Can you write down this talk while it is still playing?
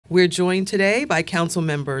We're joined today by council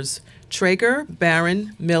members Traeger,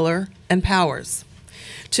 Barron, Miller, and Powers.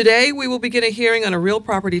 Today, we will begin a hearing on a real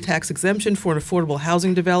property tax exemption for an affordable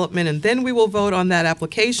housing development, and then we will vote on that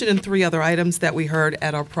application and 3 other items that we heard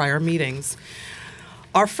at our prior meetings.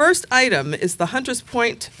 Our first item is the Hunters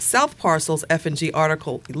Point South Parcels F&G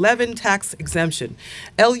Article 11 tax exemption.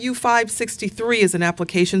 LU 563 is an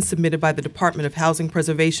application submitted by the Department of Housing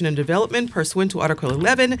Preservation and Development pursuant to Article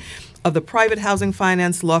 11 of the Private Housing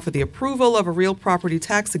Finance Law for the approval of a real property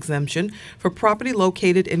tax exemption for property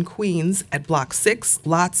located in Queens at Block 6,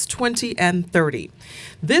 lots 20 and 30.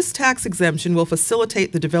 This tax exemption will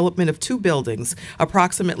facilitate the development of 2 buildings,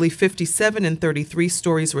 approximately 57 and 33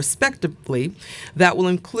 stories respectively, that will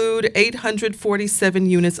include 847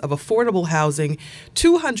 units of affordable housing,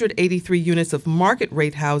 283 units of market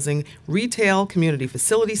rate housing, retail, community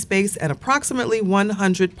facility space, and approximately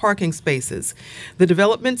 100 parking spaces. The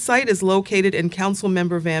development site is located in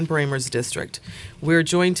Councilmember Van Bramer's district. We're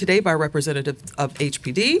joined today by representatives of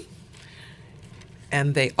HPD,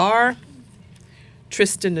 and they are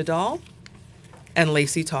Tristan Nadal and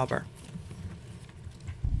Lacey Tauber.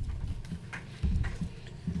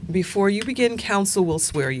 Before you begin, council will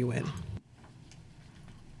swear you in.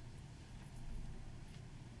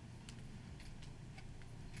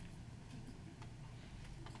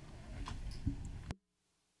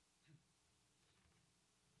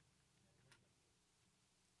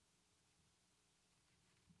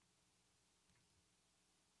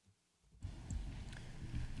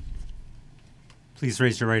 Please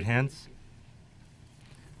raise your right hands.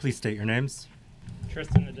 Please state your names.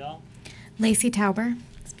 Tristan Nadal. Lacey Tauber.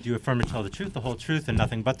 Do you affirm to tell the truth, the whole truth, and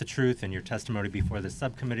nothing but the truth in your testimony before this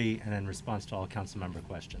subcommittee and in response to all council member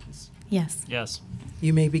questions? Yes. Yes.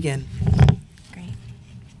 You may begin. Great.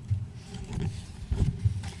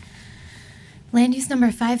 Land use number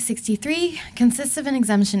 563 consists of an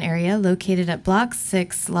exemption area located at Block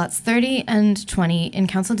 6, lots 30 and 20 in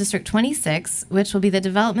Council District 26, which will be the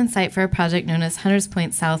development site for a project known as Hunters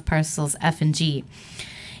Point South Parcels F&G.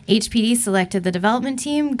 HPD selected the development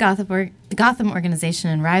team, Gotham Organization,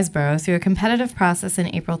 and Riseboro through a competitive process in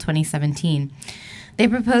April 2017. They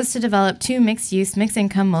proposed to develop 2 mixed-use,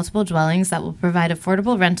 mixed-income, multiple dwellings that will provide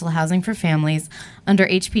affordable rental housing for families under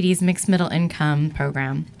HPD's Mixed Middle Income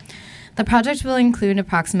program. The project will include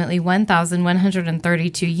approximately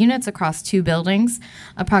 1,132 units across 2 buildings,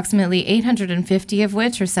 approximately 850 of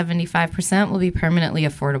which, or 75%, will be permanently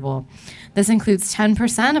affordable. This includes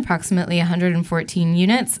 10%, approximately 114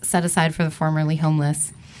 units, set aside for the formerly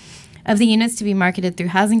homeless. Of the units to be marketed through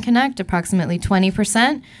Housing Connect, approximately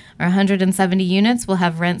 20%, or 170 units, will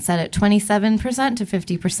have rent set at 27% to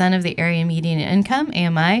 50% of the area median income,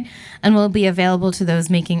 AMI, and will be available to those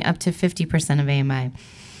making up to 50% of AMI.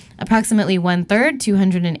 Approximately 1/3,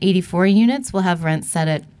 284 units, will have rent set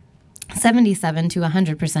at 77 to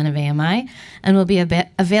 100% of AMI and will be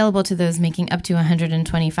available to those making up to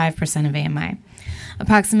 125% of AMI.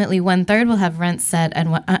 Approximately 1/3 will have rent set at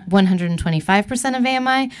 125% of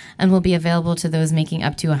AMI and will be available to those making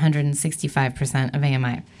up to 165% of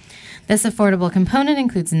AMI. This affordable component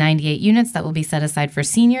includes 98 units that will be set aside for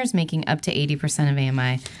seniors making up to 80% of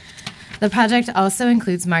AMI. The project also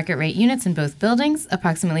includes market rate units in both buildings,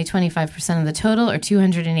 approximately 25% of the total, or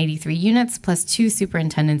 283 units, plus 2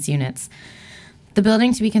 superintendent's units. The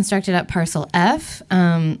building to be constructed at Parcel F,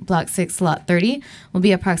 Block 6, Lot 30, will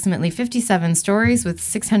be approximately 57 stories with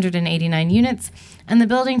 689 units, and the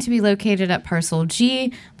building to be located at Parcel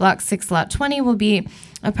G, Block 6, Lot 20, will be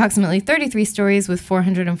approximately 33 stories with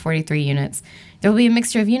 443 units. There will be a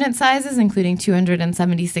mixture of unit sizes, including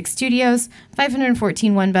 276 studios,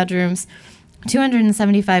 514 one-bedrooms,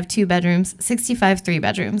 275 two-bedrooms, 65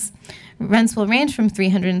 three-bedrooms. Rents will range from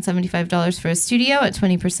 $375 for a studio at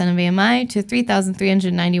 20% of AMI to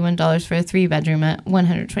 $3,391 for a 3-bedroom at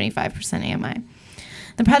 125% AMI.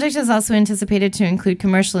 The project is also anticipated to include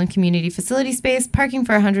commercial and community facility space, parking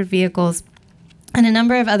for 100 vehicles, and a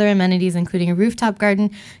number of other amenities, including a rooftop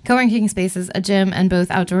garden, co-working spaces, a gym, and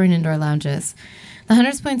both outdoor and indoor lounges. The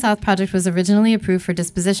Hunters Point South project was originally approved for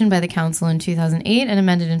disposition by the council in 2008 and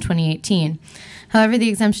amended in 2018. However, the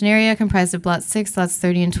exemption area comprised of Lot 6, Lots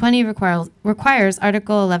 30 and 20 requires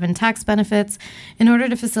Article 11 tax benefits in order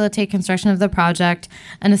to facilitate construction of the project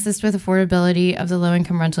and assist with affordability of the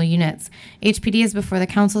low-income rental units. HPD is before the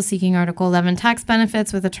council seeking Article 11 tax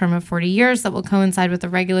benefits with a term of 40 years that will coincide with the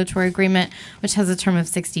regulatory agreement, which has a term of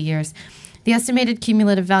 60 years. The estimated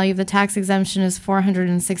cumulative value of the tax exemption is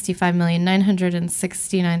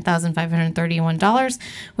 $465,969,531,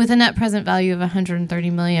 with a net present value of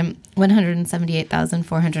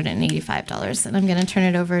 $130,178,485. And I'm going to turn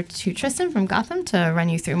it over to Tristan from Gotham to run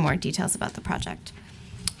you through more details about the project.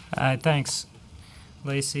 Hi, thanks,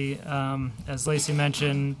 Lacey. As Lacey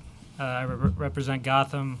mentioned, I represent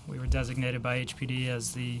Gotham. We were designated by HPD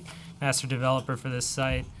as the master developer for this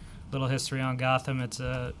site. Little history on Gotham. It's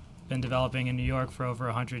been developing in New York for over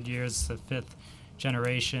 100 years. It's a fifth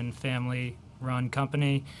generation family-run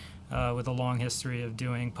company with a long history of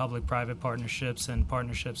doing public-private partnerships and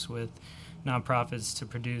partnerships with nonprofits to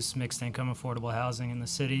produce mixed-income affordable housing in the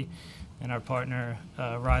city. And our partner,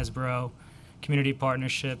 Riseboro Community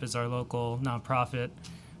Partnership, is our local nonprofit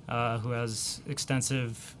who has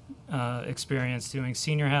extensive experience doing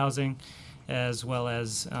senior housing as well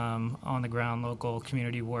as on-the-ground local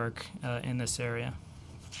community work in this area.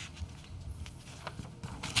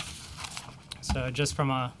 So just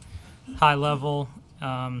from a high level,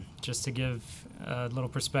 just to give a little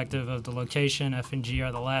perspective of the location, F and G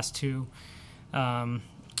are the last two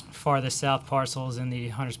farthest south parcels in the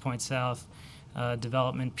Hunters Point South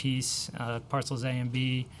development piece. Parcels A and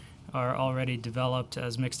B are already developed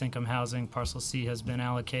as mixed income housing. Parcel C has been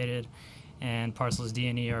allocated, and parcels D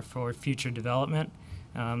and E are for future development.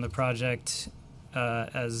 The project,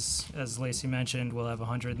 as Lacey mentioned, will have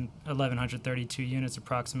 1,132 units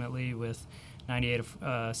approximately, with 98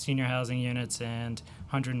 senior housing units and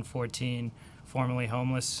 114 formerly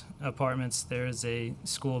homeless apartments. There is a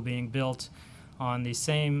school being built on the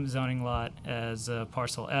same zoning lot as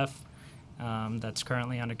Parcel F that's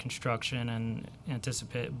currently under construction and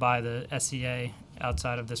anticipated by the SEA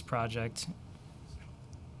outside of this project.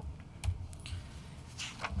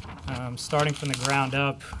 Starting from the ground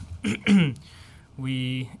up,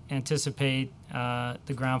 we anticipate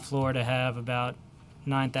the ground floor to have about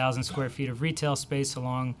 9,000 square feet of retail space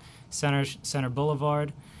along Center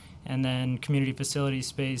Boulevard, and then community facility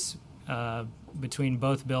space between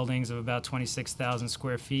both buildings of about 26,000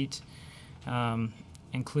 square feet.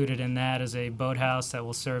 Included in that is a boathouse that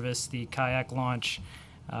will service the kayak launch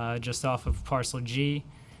just off of Parcel G,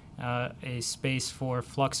 a space for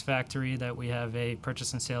Flux Factory that we have a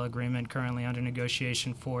purchase and sale agreement currently under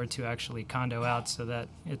negotiation for to actually condo out, so that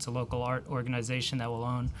it's a local art organization that will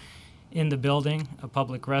own in the building, a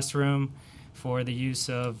public restroom for the use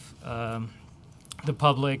of the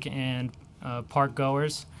public and park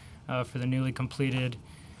goers for the newly completed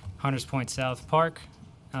Hunters Point South Park,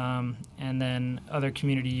 and then other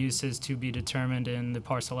community uses to be determined in the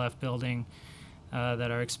Parcel F building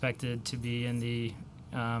that are expected to be in the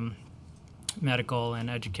medical and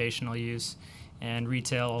educational use, and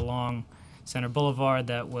retail along Center Boulevard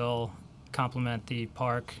that will complement the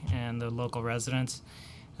park and the local residents.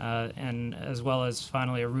 And as well as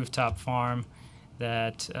finally a rooftop farm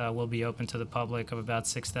that will be open to the public of about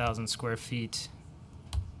 6,000 square feet.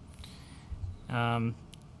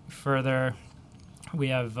 Further, we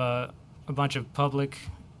have a bunch of public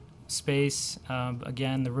space.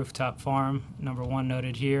 Again, the rooftop farm, number 1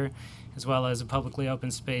 noted here, as well as a publicly open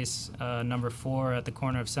space, number 4 at the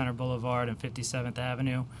corner of Center Boulevard and 57th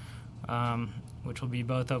Avenue, which will be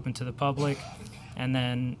both open to the public, and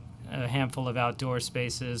then a handful of outdoor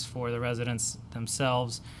spaces for the residents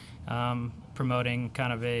themselves, promoting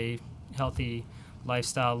kind of a healthy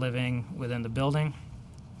lifestyle living within the building.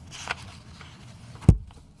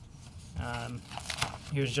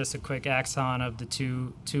 Here's just a quick axon of the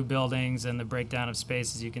two buildings and the breakdown of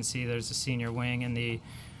space. As you can see, there's a senior wing in the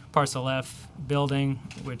Parcel F building,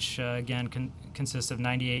 which again consists of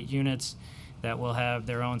 98 units that will have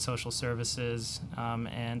their own social services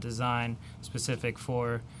and design specific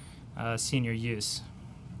for senior use.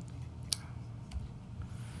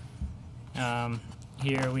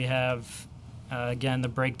 Here we have, again, the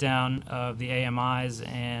breakdown of the AMIs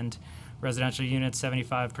and residential units,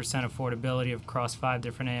 75% affordability across 5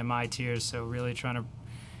 different AMI tiers, so really trying to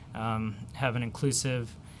have an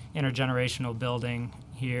inclusive intergenerational building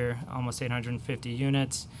here, almost 850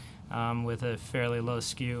 units, with a fairly low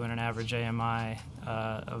skew and an average AMI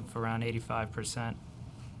of around 85%.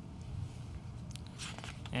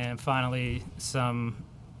 And finally, some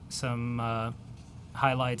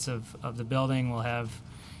highlights of the building. We'll have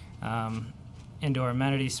indoor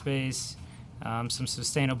amenity space, some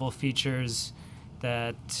sustainable features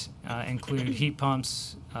that include heat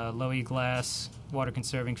pumps, low E glass, water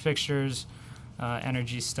conserving fixtures,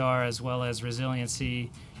 Energy Star, as well as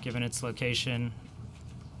resiliency given its location,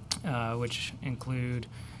 which include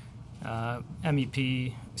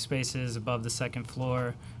MEP spaces above the second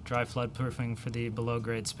floor, dry flood proofing for the below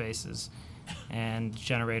grade spaces, and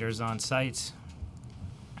generators on site.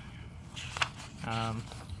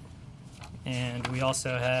 And we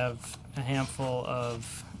also have a handful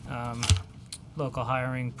of local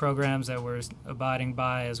hiring programs that we're abiding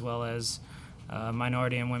by, as well as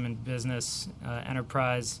minority and women business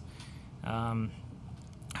enterprise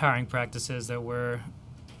hiring practices that we're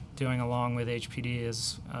doing along with HPD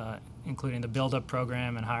is including the build-up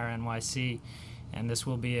program and Hire NYC, and this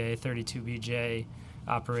will be a 32BJ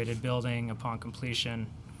operated building upon completion.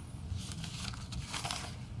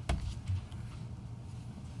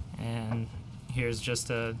 And here's just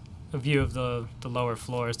a view of the lower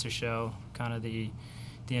floors to show kind of the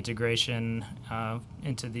integration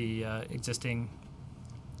into the existing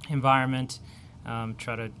environment.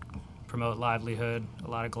 Try to promote livelihood,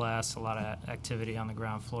 a lot of glass, a lot of activity on the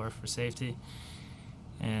ground floor for safety.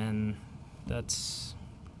 And that's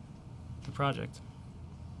the project.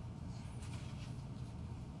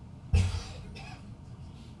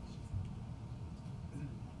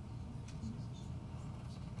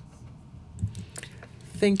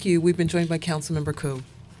 Thank you. We've been joined by Councilmember Koo.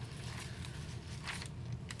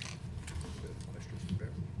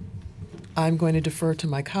 I'm going to defer to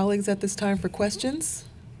my colleagues at this time for questions.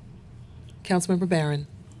 Councilmember Barron.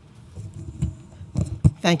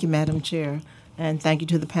 Thank you, Madam Chair, and thank you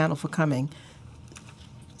to the panel for coming.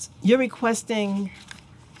 You're requesting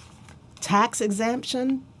tax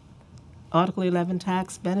exemption, Article 11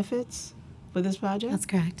 tax benefits for this project? That's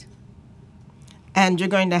correct. And you're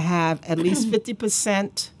going to have at least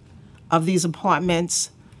 50% of these apartments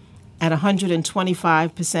at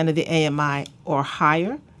 125% of the AMI or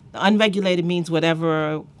higher. The unregulated means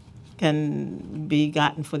whatever can be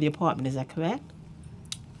gotten for the apartment. Is that correct?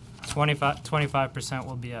 25%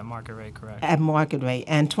 will be at market rate, correct? At market rate.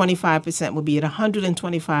 And 25% will be at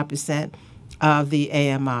 125% of the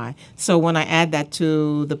AMI. So when I add that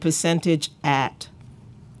to the percentage at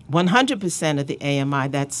 100% of the AMI,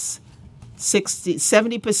 that's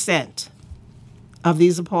 70% of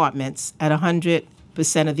these apartments at 100%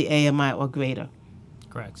 of the AMI or greater.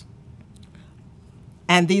 Correct.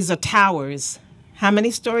 And these are towers. How many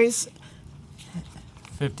stories?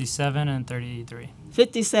 57 and 33.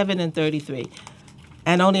 57 and 33.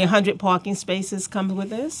 And only 100 parking spaces come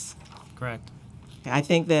with this? Correct. I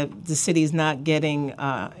think that the city is not getting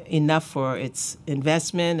enough for its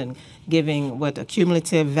investment and giving what a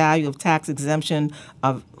cumulative value of tax exemption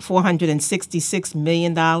of $466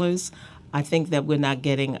 million. I think that we're not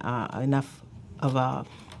getting enough of a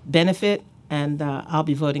benefit, and I'll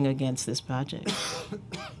be voting against this project.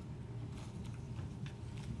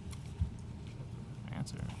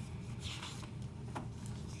 Answer.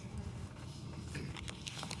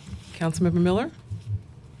 Councilmember Miller.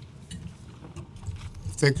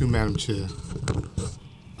 Thank you, Madam Chair.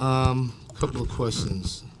 Couple of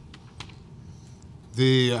questions.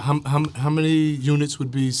 The how many units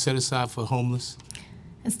would be set aside for homeless?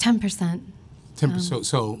 It's 10%. 10%.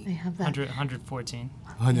 So I have that. 114.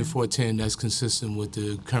 114. That's consistent with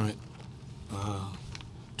the current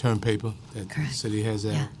term paper that Correct. the city has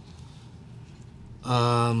out.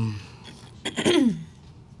 Yeah.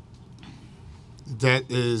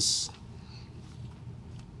 That is,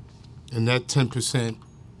 and that 10%.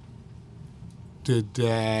 Did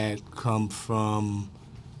that come from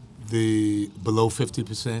the below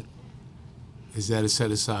 50%? Is that a set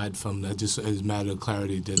aside from that? Just as a matter of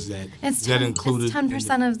clarity, does that It's is that included? It's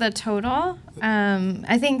 10% of the total.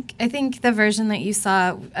 I think the version that you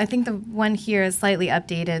saw, I think the one here is slightly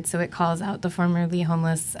updated, so it calls out the formerly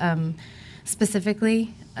homeless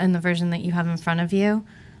specifically in the version that you have in front of you.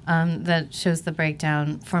 That shows the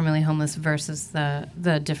breakdown, formerly homeless versus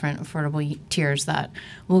the different affordable tiers that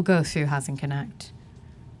will go through Housing Connect.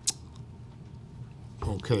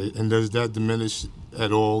 Okay, and does that diminish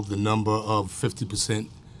at all the number of 50%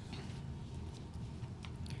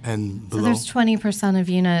 and below? So there's 20% of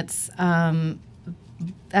units at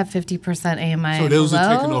 50% AMI. So those below,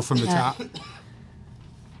 are taken off from the top?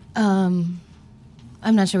 I'm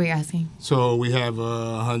not sure what you're asking. So we have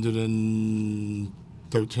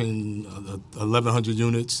 1,100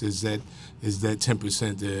 units. Is that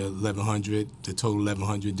 10%, the 1,100, the total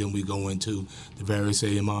 1,100, then we go into the various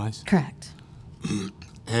AMIs? Correct.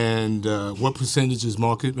 And what percentage is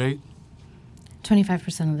market rate?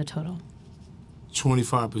 25% of the total.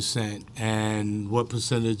 25%. And what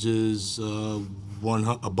percentage is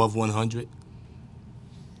above 100?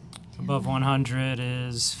 Above 100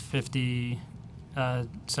 is 70%.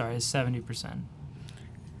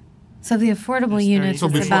 So the affordable There's units So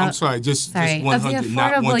is before, about. I'm sorry, just sorry, 100, of the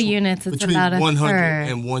not affordable 120. units, it's between about a 100 third.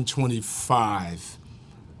 and 125.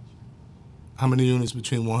 How many units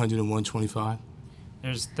between 100 and 125?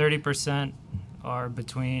 There's 30% are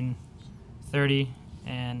between 30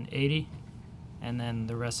 and 80, and then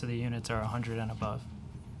the rest of the units are 100 and above.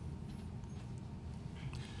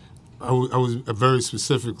 I was very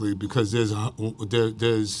specifically because there's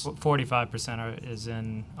 45% is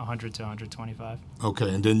in 100 to 125. okay,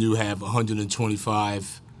 and then you have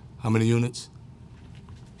 125 How many units?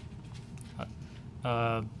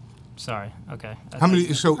 Sorry. Okay. How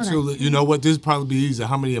many? So you know what? This would probably be easier.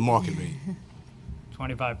 How many are market rate?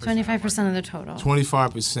 25%. 25% of the total.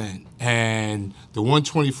 25%. And the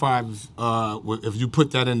 125, if you put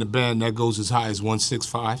that in the band, that goes as high as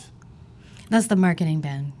 165. That's the marketing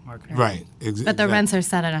band. Right. But the rents are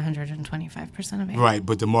set at 125% of it. Right,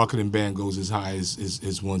 but the marketing band goes as high as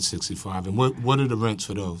 165. And what are the rents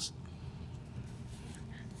for those?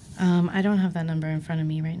 I don't have that number in front of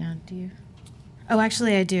me right now. Do you? Oh,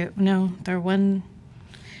 actually, I do. No, they're one.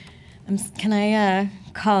 Can I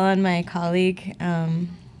call on my colleague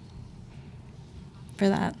for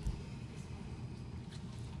that?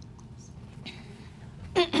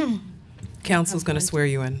 Council's going to swear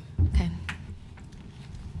you in. Okay.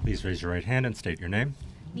 Please raise your right hand and state your name.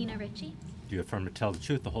 Nina Ritchie. Do you affirm to tell the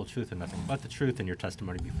truth, the whole truth, and nothing but the truth in your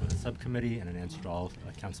testimony before the subcommittee and in answer to all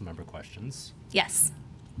council member questions? Yes.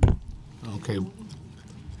 Okay.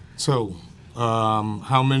 So,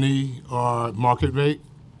 how many are market rate?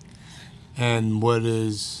 And what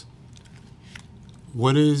is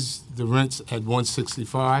the rents at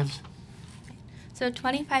 165? So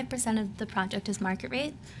 25% of the project is market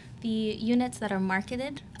rate. The units that are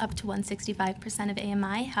marketed up to 165% of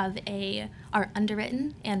AMI are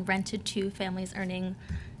underwritten and rented to families earning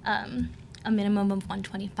a minimum of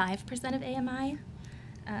 125% of AMI.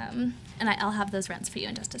 And I'll have those rents for you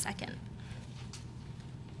in just a second.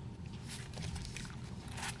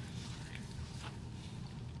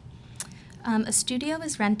 A studio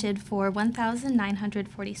is rented for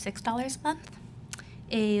 $1,946 a month.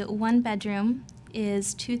 A one-bedroom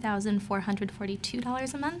is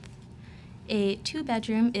 $2,442 a month. A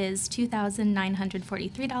two-bedroom is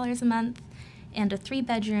 $2,943 a month. And a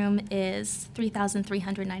three-bedroom is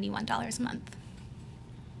 $3,391 a month.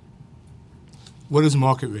 What is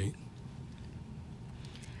market rate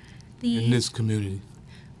The, in this community?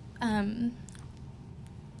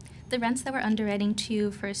 The rents that we're underwriting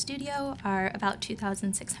to for a studio are about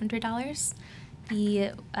 $2,600.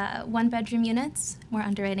 The one-bedroom units we're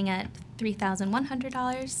underwriting at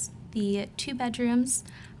 $3,100. The two bedrooms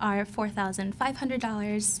are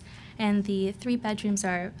 $4,500, and the three bedrooms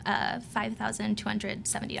are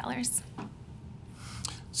 $5,270.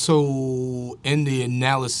 So, in the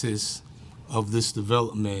analysis of this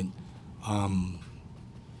development,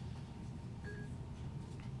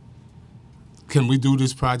 can we do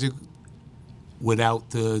this project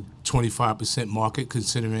without the 25% market,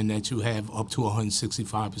 considering that you have up to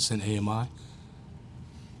 165% AMI?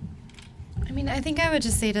 I mean, I think I would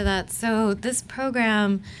just say to that, so this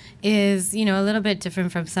program is, a little bit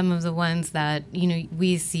different from some of the ones that,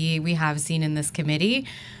 we have seen in this committee.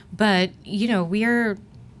 But, we're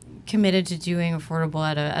committed to doing affordable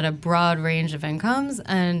at a broad range of incomes,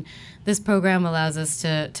 and this program allows us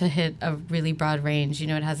to hit a really broad range.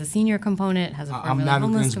 It has a senior component, it has a I'm not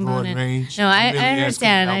homeless against component. broad range. No, I'm really I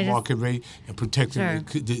understand. asking about market rate and protecting Sure.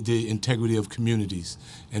 the integrity of communities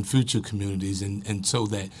and future communities, and so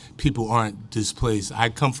that people aren't displaced. I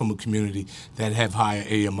come from a community that have higher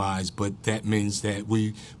AMIs, but that means that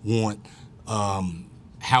we want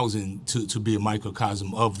housing to be a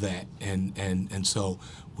microcosm of that, and so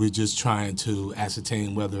we're just trying to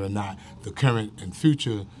ascertain whether or not the current and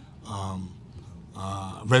future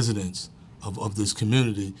residents of this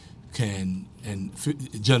community can, and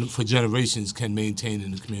for generations, can maintain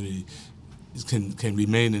in the community, can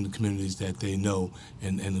remain in the communities that they know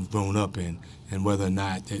and have grown up in, and whether or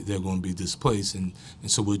not they're going to be displaced. And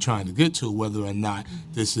so we're trying to get to whether or not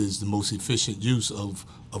this is the most efficient use of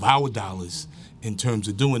our dollars in terms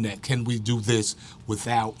of doing that. Can we do this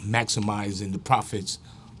without maximizing the profits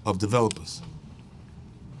of developers?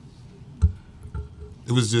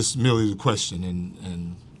 It was just merely the question,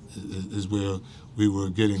 and is where we were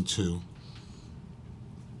getting to.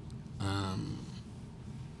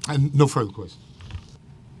 No further questions.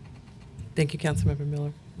 Thank you, Councilmember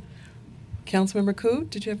Miller. Councilmember Koo,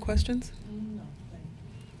 did you have questions? No.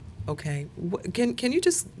 Okay. Can you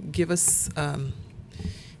just give us an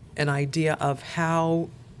idea of how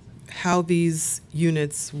these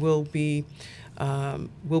units will be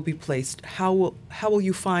placed? How will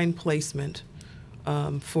you find placement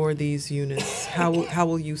for these units? How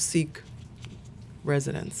will you seek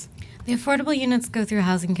residents? The affordable units go through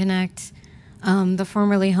Housing Connect. The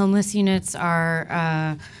formerly homeless units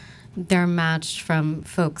are they're matched from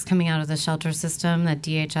folks coming out of the shelter system that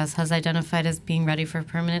DHS has identified as being ready for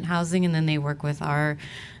permanent housing, and then they work with our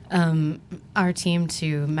team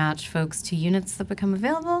to match folks to units that become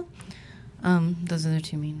available. Those are the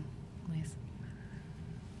two main ways.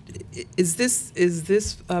 Is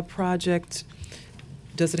this project?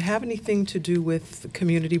 Does it have anything to do with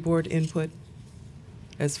community board input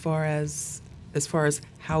as far as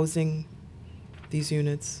housing these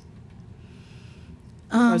units?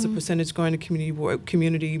 As far as a percentage going to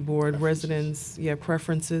community board residents,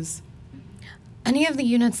 preferences? Any of the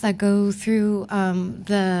units that go through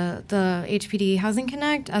the HPD Housing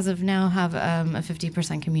Connect as of now have a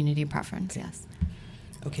 50% community preference, yes.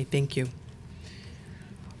 Okay, thank you.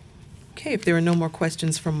 Okay, if there are no more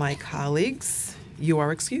questions from my colleagues, you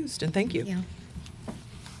are excused, and thank you. Yeah. No.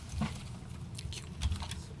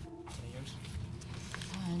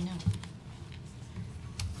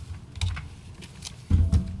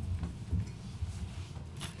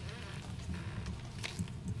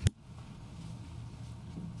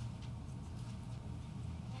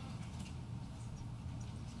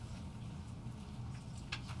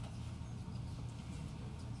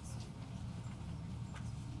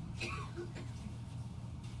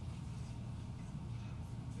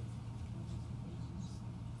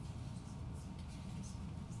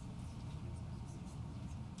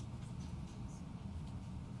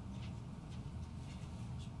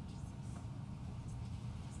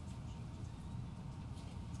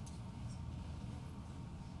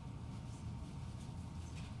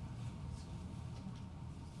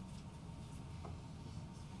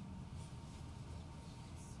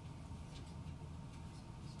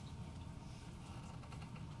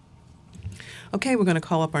 Okay, we're going to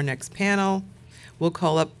call up our next panel. We'll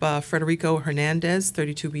call up Federico Hernandez,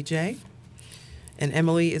 32BJ. And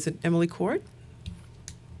Emily, is it Emily Cord?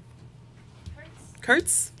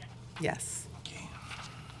 Kurtz? Yes.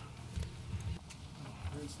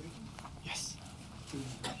 Yes.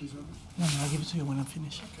 No, I'll give it to you when I'm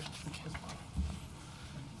finished. Okay.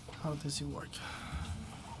 How does it work?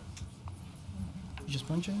 You just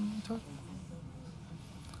punch it and talk?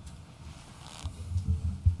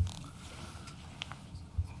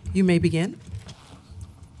 You may begin.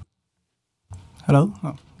 Hello?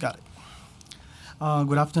 Oh, got it.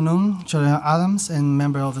 Good afternoon, Chair Adams and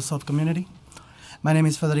member of the subcommittee. My name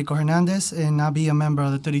is Federico Hernandez, and I'll be a member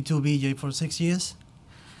of the 32BJ for 6 years.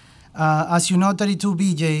 As you know,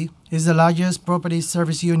 32BJ is the largest property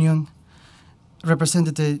service union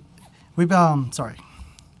representing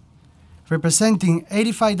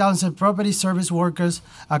 85,000 property service workers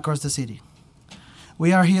across the city.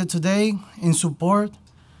 We are here today in support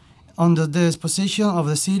on the disposition of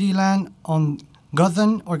the city land on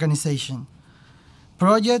Gotham Organization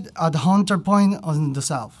project at Hunter Point on the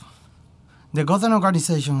south. The Gotham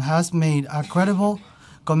Organization has made a credible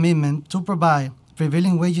commitment to provide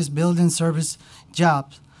prevailing wages building service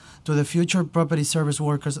jobs to the future property service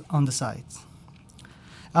workers on the site.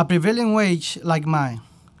 A prevailing wage like mine,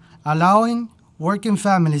 allowing working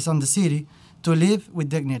families on the city to live with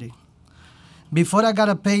dignity. Before I got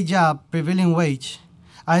a paid job, prevailing wage,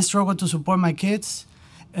 I struggled to support my kids,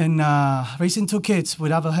 and raising 2 kids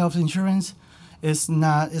without a health insurance is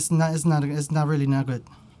not really good.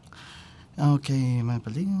 Okay, my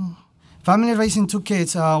family raising 2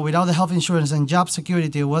 kids without the health insurance and job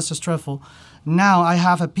security was stressful. Now I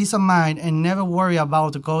have a peace of mind and never worry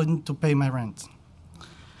about going to pay my rent.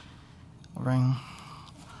 All right.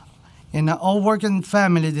 And all working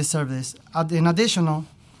family deserve this. In addition,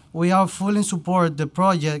 we are fully support the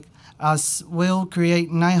project as will create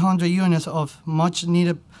 900 units of much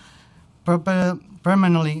needed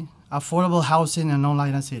permanently affordable housing in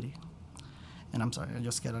Oneida City. And I'm sorry, I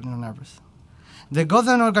just get a little nervous. The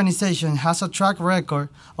Gotham Organization has a track record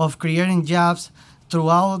of creating jobs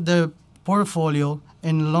throughout the portfolio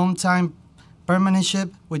and long-time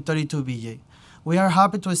permanentship with 32BJ. We are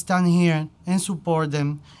happy to stand here and support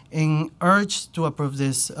them and urge to approve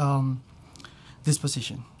this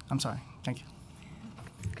disposition. I'm sorry. Thank you.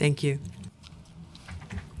 Thank you.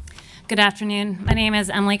 Good afternoon. My name is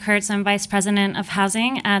Emily Kurtz. I'm Vice President of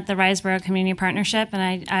Housing at the Riseboro Community Partnership,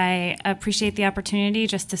 and I appreciate the opportunity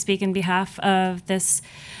just to speak in behalf of this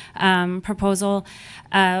proposal.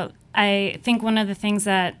 I think one of the things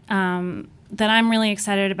that that I'm really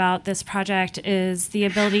excited about this project is the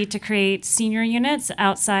ability to create senior units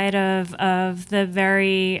outside of the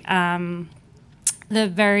very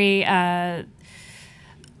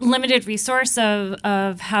limited resource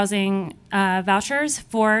of housing vouchers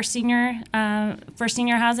for senior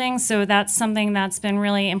housing. So that's something that's been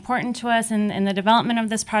really important to us in the development of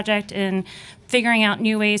this project, in figuring out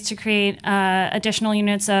new ways to create additional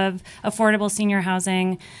units of affordable senior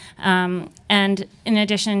housing, and in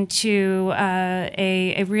addition to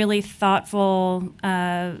a really thoughtful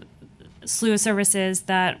slew of services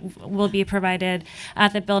that will be provided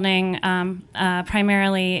at the building,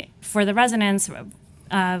 primarily for the residents,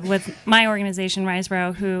 with my organization,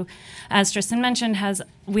 Riseborough, who, as Tristan mentioned,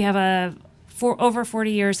 we have over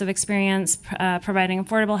 40 years of experience providing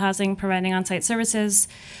affordable housing, providing on-site services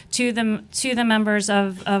to the members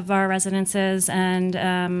of our residences,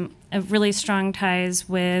 and really strong ties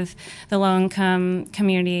with the low-income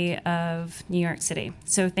community of New York City.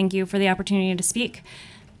 So thank you for the opportunity to speak.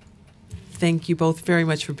 Thank you both very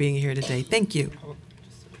much for being here today. Thank you.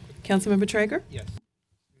 Councilmember Traeger? Yes.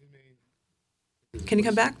 Can you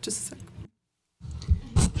come back just a sec?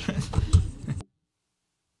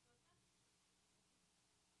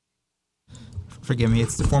 Forgive me,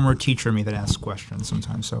 it's the former teacher in me that asks questions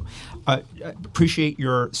sometimes. So I appreciate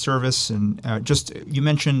your service. And you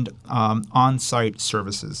mentioned on-site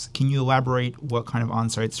services. Can you elaborate what kind of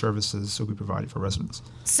on-site services will be provided for residents?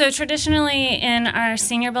 So traditionally in our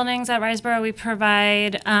senior buildings at Riseborough, we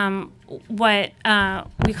provide what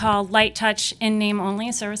we call light touch in-name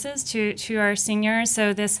only services to our seniors.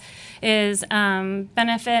 So this is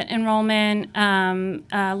benefit enrollment,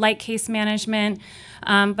 light case management,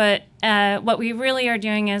 but what we really are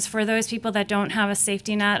doing is for those people that don't have a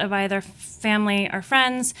safety net of either family or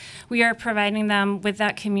friends, we are providing them with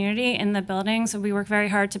that community in the building. So we work very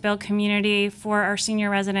hard to build community for our senior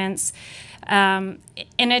residents.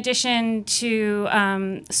 In addition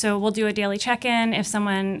to, so we'll do a daily check-in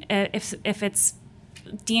if it's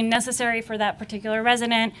deemed necessary for that particular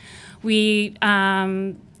resident. We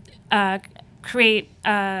create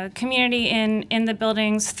community in the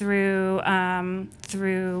buildings through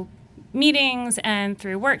meetings and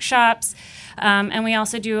through workshops, and we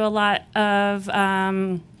also do a lot of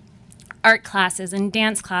art classes and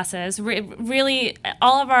dance classes. Really,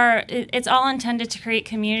 it's all intended to create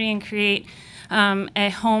community and create a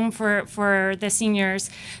home for the seniors.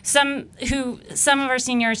 Some of our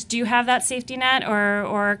seniors do have that safety net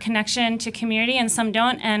or connection to community, and some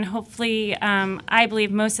don't. And hopefully, I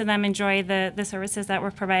believe most of them enjoy the services that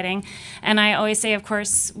we're providing. And I always say, of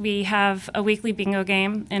course, we have a weekly bingo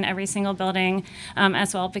game in every single building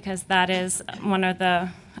as well, because that is one of the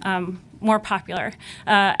more popular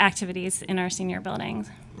activities in our senior buildings.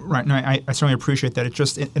 Right. No, I certainly appreciate that. It's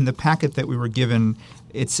just in the packet that we were given,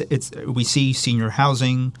 we see senior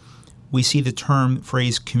housing, we see the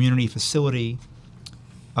phrase community facility,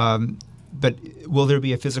 but will there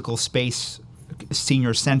be a physical space,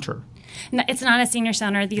 senior center? No, it's not a senior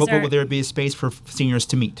center. Will there be a space for seniors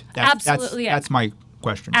to meet? Absolutely. That's my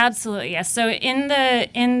question. Absolutely, yes. So in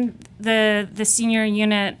the senior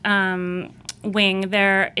unit wing,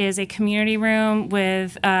 there is a community room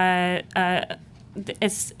with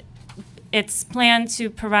it's planned to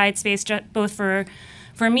provide space both for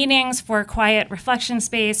meetings, for quiet reflection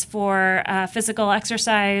space, for physical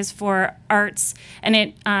exercise, for arts, and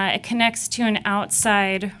it connects to an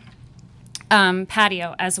outside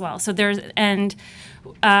patio as well. So there's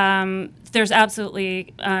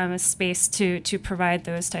absolutely space to provide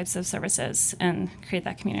those types of services and create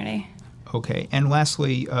that community. Okay, and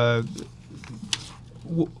lastly,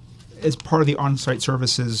 as part of the on-site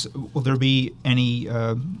services, will there be any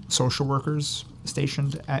social workers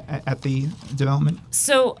stationed at the development?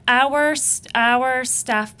 So our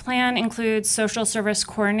staff plan includes social service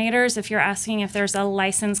coordinators. If you're asking if there's a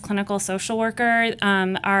licensed clinical social worker,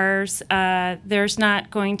 there's not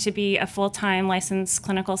going to be a full-time licensed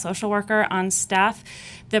clinical social worker on staff.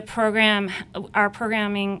 Our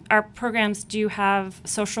programs do have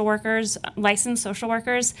social workers, licensed social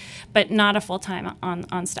workers, but not a full-time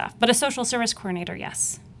on staff. But a social service coordinator,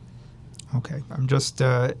 yes. Okay, I'm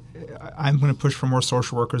going to push for more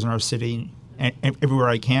social workers in our city and everywhere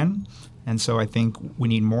I can, and so I think we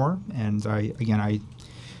need more. And I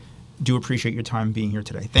do appreciate your time being here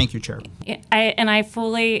today. Thank you, Chair. I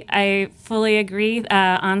fully agree.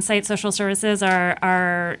 On-site social services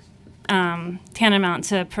are tantamount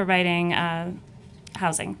to providing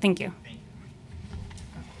housing. Thank you.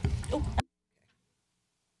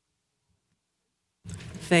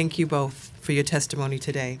 Thank you both for your testimony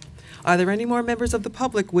today. Are there any more members of the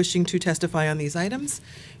public wishing to testify on these items?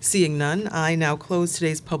 Seeing none, I now close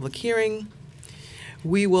today's public hearing.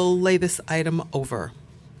 We will lay this item over.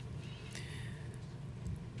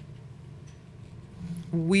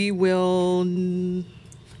 We will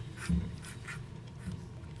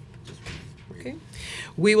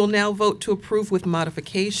We will now vote to approve with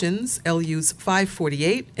modifications LUs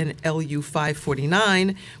 548 and LU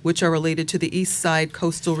 549, which are related to the East Side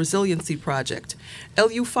Coastal Resiliency Project.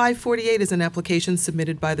 LU 548 is an application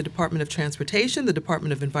submitted by the Department of Transportation, the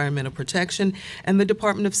Department of Environmental Protection, and the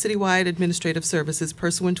Department of Citywide Administrative Services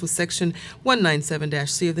pursuant to Section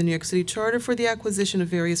 197-C of the New York City Charter for the acquisition of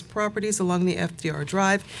various properties along the FDR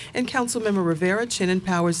Drive and Councilmember Rivera, Chin, and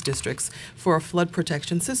Powers districts for a flood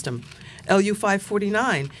protection system. LU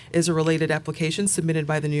 549 is a related application submitted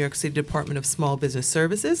by the New York City Department of Small Business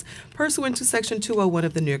Services pursuant to Section 201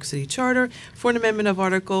 of the New York City Charter for an amendment of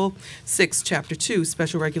Article 6, Chapter 2,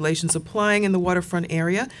 Special Regulations Applying in the Waterfront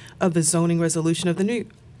Area of the Zoning Resolution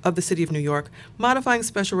of the City of New York, modifying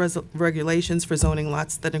special regulations for zoning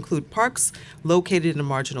lots that include parks located in a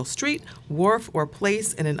marginal street, wharf, or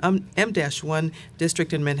place in an M-1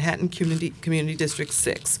 district in Manhattan Community District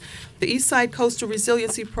 6. The East Side Coastal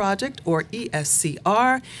Resiliency Project, or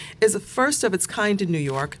ESCR, is a first of its kind in New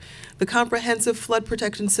York. The comprehensive flood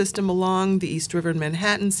protection system along the East River in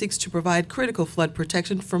Manhattan seeks to provide critical flood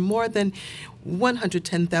protection for more than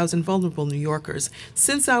 110,000 vulnerable New Yorkers.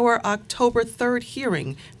 Since our October 3rd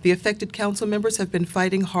hearing, the affected council members have been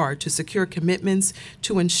fighting hard to secure commitments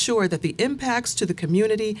to ensure that the impacts to the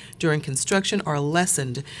community during construction are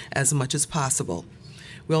lessened as much as possible.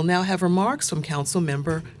 We'll now have remarks from Council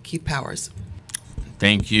Member Keith Powers.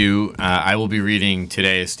 Thank you. I will be reading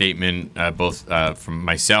today a statement both from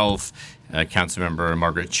myself, Councilmember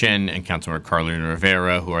Margaret Chin, and Councilmember Carlina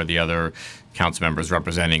Rivera, who are the other council members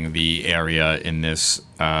representing the area in this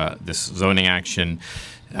zoning action.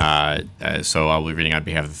 So I'll be reading on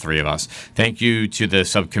behalf of the three of us. Thank you to the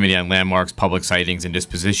Subcommittee on Landmarks, Public Sightings, and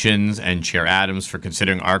Dispositions, and Chair Adams for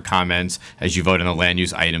considering our comments as you vote on the land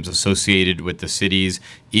use items associated with the city's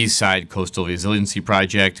East Side Coastal Resiliency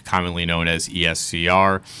Project, commonly known as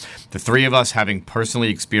ESCR. The three of us, having personally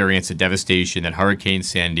experienced the devastation that Hurricane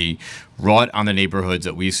Sandy wrought on the neighborhoods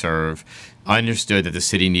that we serve, understood that the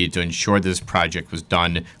city needed to ensure this project was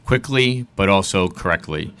done quickly but also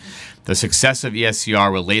correctly. The success of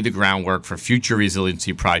ESCR will lay the groundwork for future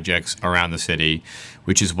resiliency projects around the city,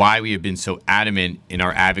 which is why we have been so adamant in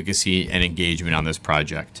our advocacy and engagement on this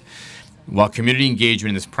project. While community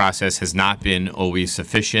engagement in this process has not been always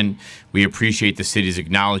sufficient, we appreciate the city's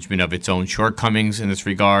acknowledgement of its own shortcomings in this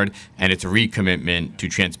regard and its recommitment to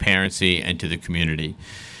transparency and to the community.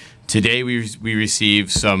 Today we received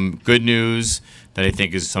some good news that I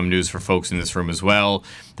think is some news for folks in this room as well,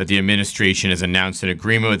 that the administration has announced an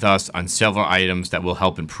agreement with us on several items that will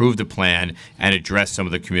help improve the plan and address some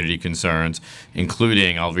of the community concerns,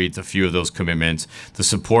 including, I'll read a few of those commitments, the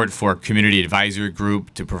support for a community advisory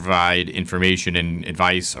group to provide information and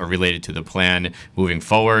advice related to the plan moving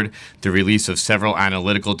forward, the release of several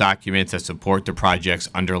analytical documents that support the project's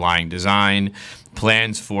underlying design,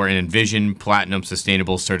 plans for an Envision Platinum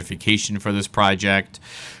Sustainable certification for this project,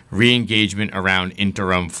 re-engagement around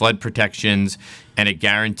interim flood protections, and a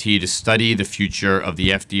guarantee to study the future of the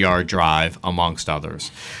FDR Drive, amongst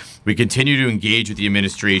others. We continue to engage with the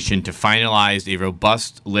administration to finalize a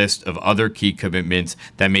robust list of other key commitments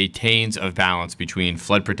that maintains a balance between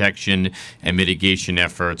flood protection and mitigation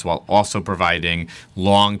efforts while also providing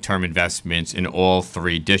long-term investments in all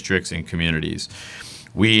three districts and communities.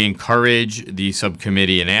 We encourage the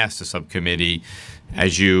subcommittee and ask the subcommittee,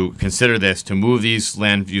 as you consider this, to move these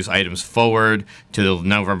land use items forward to the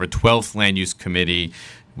November 12th Land Use Committee,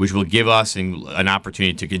 which will give us an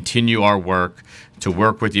opportunity to continue our work, to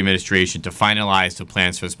work with the administration to finalize the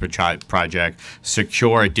plans for this project,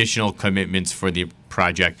 secure additional commitments for the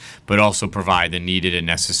project, but also provide the needed and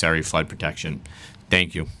necessary flood protection.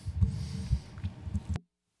 Thank you.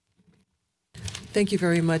 Thank you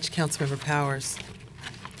very much, Councilmember Powers.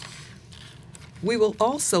 We will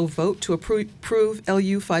also vote to approve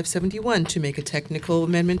LU 571 to make a technical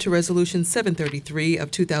amendment to Resolution 733 of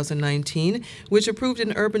 2019, which approved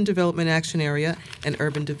an Urban Development Action Area, an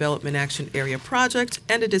Urban Development Action Area project,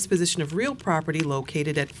 and a disposition of real property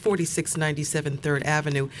located at 4697 3rd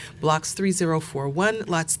Avenue, Blocks 3041,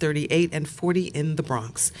 Lots 38 and 40 in the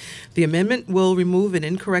Bronx. The amendment will remove an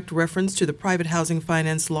incorrect reference to the private housing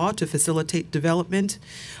finance law to facilitate development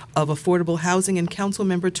of affordable housing in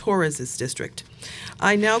Councilmember Torres's district.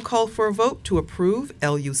 I now call for a vote to approve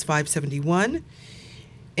LUs 571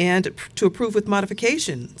 and to approve with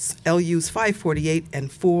modifications LUs 548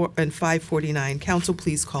 and 549. Council,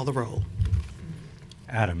 please call the roll.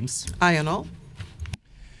 Adams. Aye on all.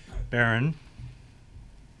 Barron.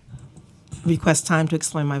 Request time to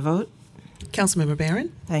explain my vote. Councilmember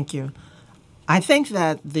Barron. Thank you. I think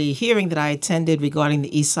that the hearing that I attended regarding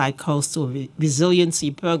the East Side Coastal Resiliency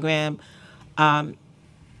Program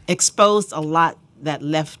exposed a lot that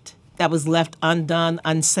was left undone,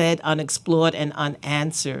 unsaid, unexplored, and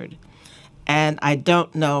unanswered. And I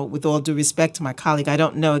don't know, with all due respect to my colleague, I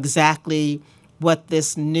don't know exactly what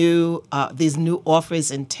these new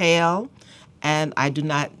offers entail, and I do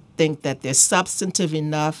not think that they're substantive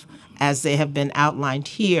enough as they have been outlined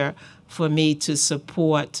here for me to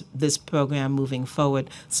support this program moving forward.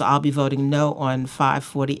 So I'll be voting no on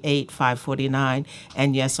 548, 549,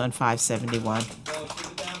 and yes on 571.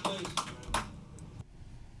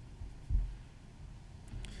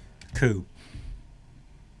 Koo.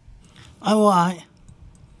 I will aye.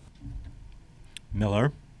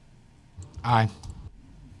 Miller. Aye.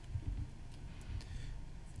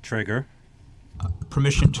 Traeger.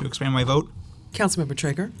 Permission to expand my vote? Councilmember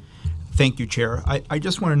Traeger. Thank you, Chair. I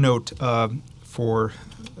just want to note for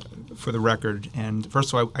the record, and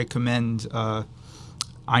first of all, I commend,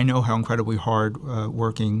 I know how incredibly hard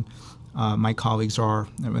working my colleagues are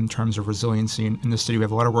in terms of resiliency in the city. We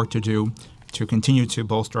have a lot of work to do to continue to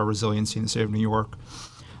bolster our resiliency in the state of New York.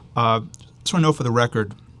 Just want to note for the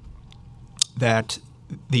record that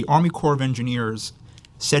the Army Corps of Engineers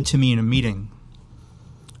said to me in a meeting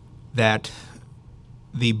that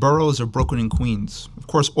the boroughs of Brooklyn and Queens, of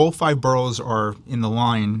course, all 5 boroughs are in the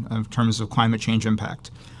line in terms of climate change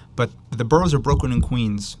impact, but the boroughs of Brooklyn and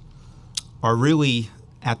Queens are really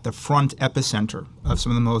at the front epicenter of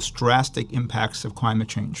some of the most drastic impacts of climate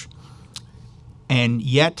change. And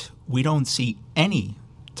yet, we don't see any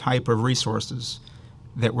type of resources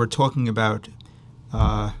that we're talking about,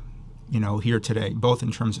 here today, both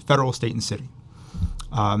in terms of federal, state, and city.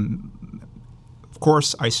 Of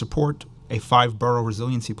course, I support a 5-borough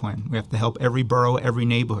resiliency plan. We have to help every borough, every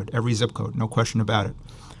neighborhood, every zip code, no question about it.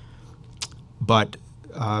 But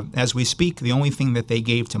as we speak, the only thing that they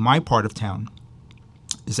gave to my part of town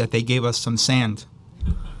is that they gave us some sand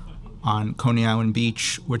on Coney Island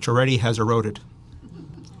Beach, which already has eroded.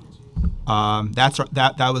 That's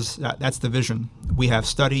the vision. We have to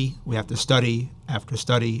study after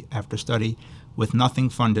study after study with nothing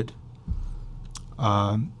funded.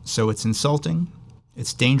 So it's insulting,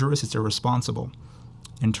 it's dangerous, it's irresponsible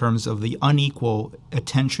in terms of the unequal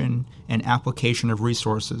attention and application of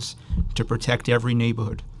resources to protect every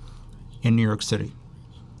neighborhood in New York City.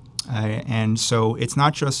 And so it's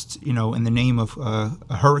not just, in the name of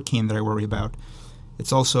a hurricane that I worry about.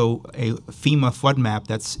 It's also a FEMA flood map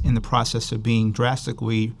that's in the process of being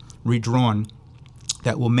drastically redrawn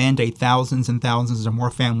that will mandate thousands and thousands of more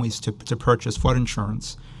families to purchase flood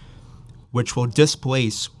insurance, which will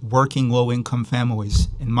displace working low-income families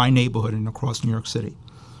in my neighborhood and across New York City.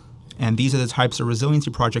 And these are the types of resiliency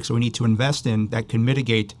projects that we need to invest in that can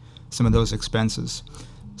mitigate some of those expenses.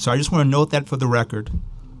 So I just want to note that for the record,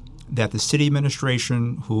 that the city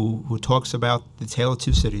administration who talks about the tale of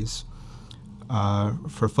two cities,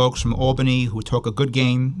 for folks from Albany who talk a good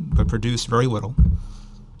game but produce very little,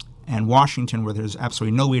 and Washington where there's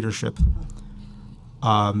absolutely no leadership,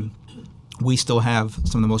 we still have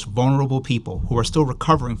some of the most vulnerable people who are still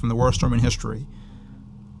recovering from the worst storm in history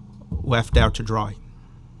left out to dry.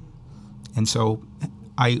 And so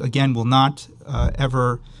I, again, will not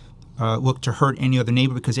ever look to hurt any other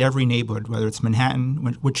neighborhood, because every neighborhood, whether it's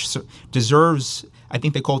Manhattan, which deserves, I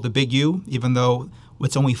think they call it the Big U, even though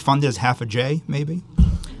it's only funded as half a J, maybe.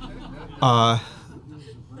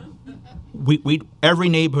 Every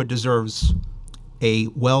neighborhood deserves a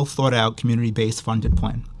well thought out, community-based funded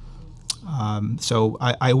plan. So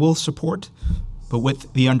I will support, but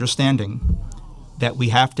with the understanding that we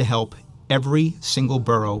have to help every single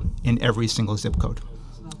borough in every single zip code.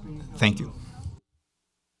 Thank you.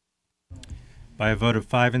 By a vote of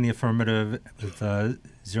 5 in the affirmative, with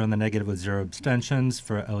 0 in the negative, with 0 abstentions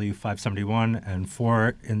for LU 571, and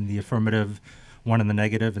 4 in the affirmative, 1 in the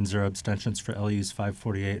negative, and 0 abstentions for LUs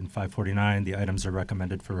 548 and 549, the items are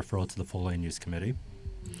recommended for referral to the Full Land Use Committee.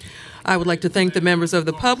 I would like to thank the members of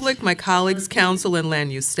the public, my colleagues, council, and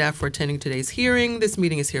land use staff for attending today's hearing. This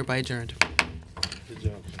meeting is hereby adjourned.